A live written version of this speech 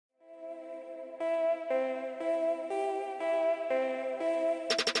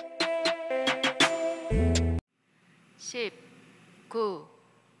9,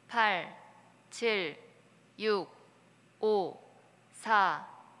 8, 7, 6, 5, 4,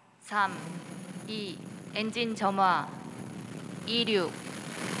 3, 2, 엔진 점화. 26,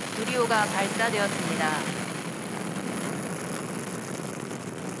 누리호가 발사되었습니다.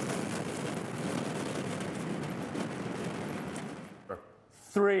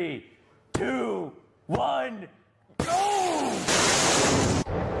 3, 2, 1, go!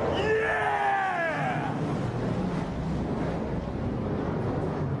 Yeah!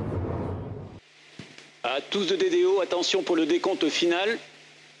 À tous de DDO, attention pour le décompte final.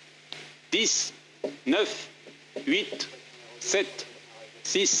 10, 9, 8, 7,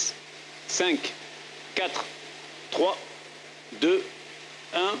 6, 5, 4, 3, 2,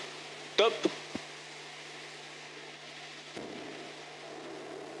 1, top.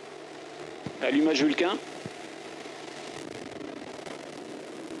 Allumage Vulcain.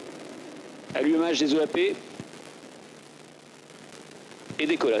 Allumage des EAP. Et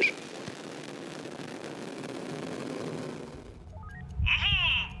décollage.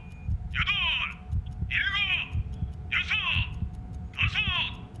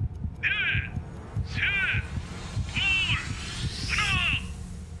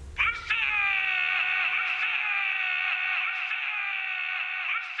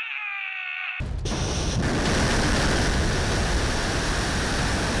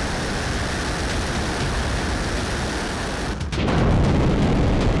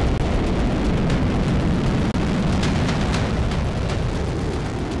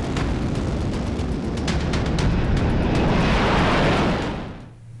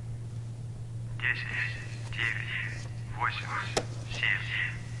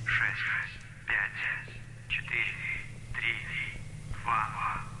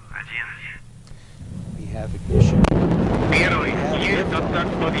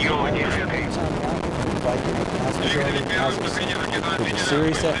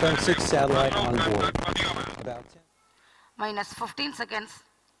 Series FM6 satellite on board. About 10. Minus 15 seconds.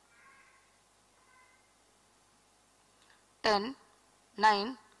 10,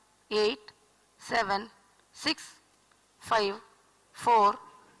 9, 8, 7, 6, 5, 4,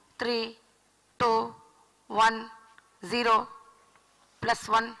 3, 2, 1, 0, plus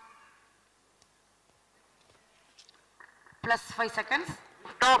 1, plus 5 seconds.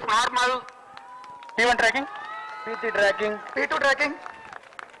 Stop normal. P1 tracking. P3 tracking. P2 tracking.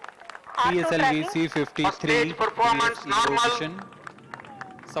 PSLV C53 location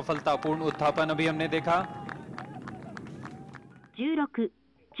सफलतापूर्ण उत्थापन अभी हमने देखा 16,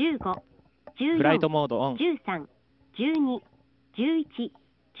 15, 14, フライトモードオン13、12、11、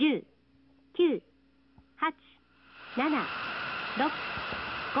10、9、8、7、6、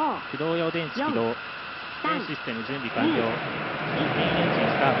5、起動用電池起動全システム準備完了2、エンジン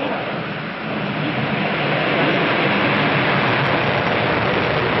スタート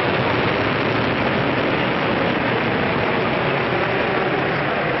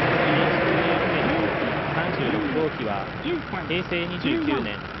機は平成29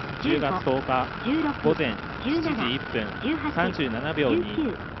年10月10日午前7時1分37秒に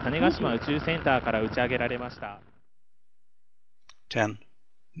種子島宇宙センターから打ち上げられました。10,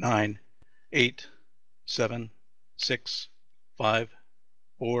 9, 8, 7, 6, 5,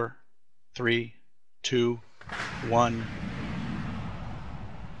 4, 3, 2, 1.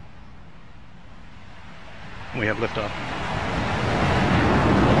 We have liftoff.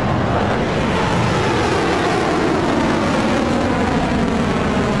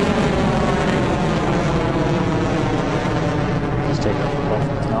 Take up the ball.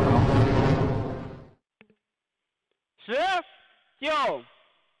 It's nominal. 10,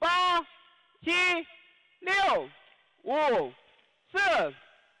 9, 8, 7, 6,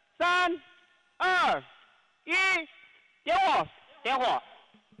 5, 4, 3, 2, 1，点火！点火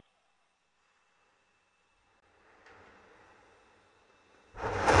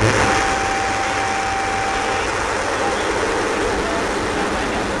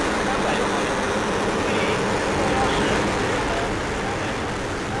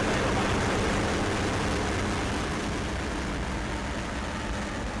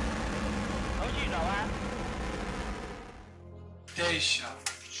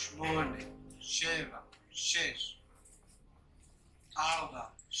！9, 8, 7, 6,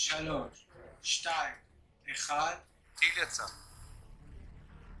 4, 3, 2, 1, טיל יצא.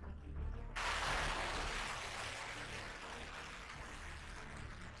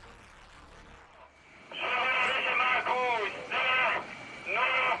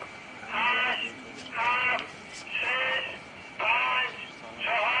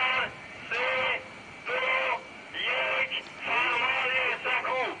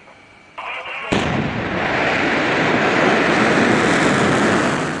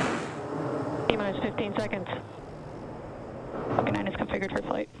 Triggered for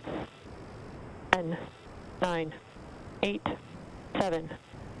flight. 10, 9, 8, 7,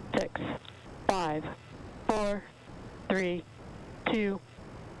 6, 5, 4, 3, 2,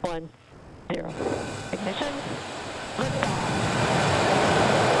 1, 0. Ignition. Liftoff.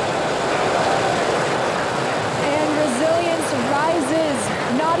 And resilience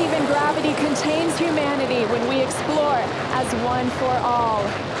rises. Not even gravity contains humanity when we explore as one for all.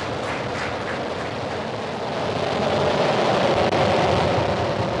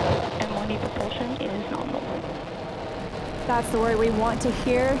 M1E propulsion is nominal. That's the word we want to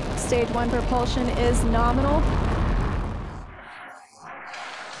hear. Stage 1 propulsion is nominal.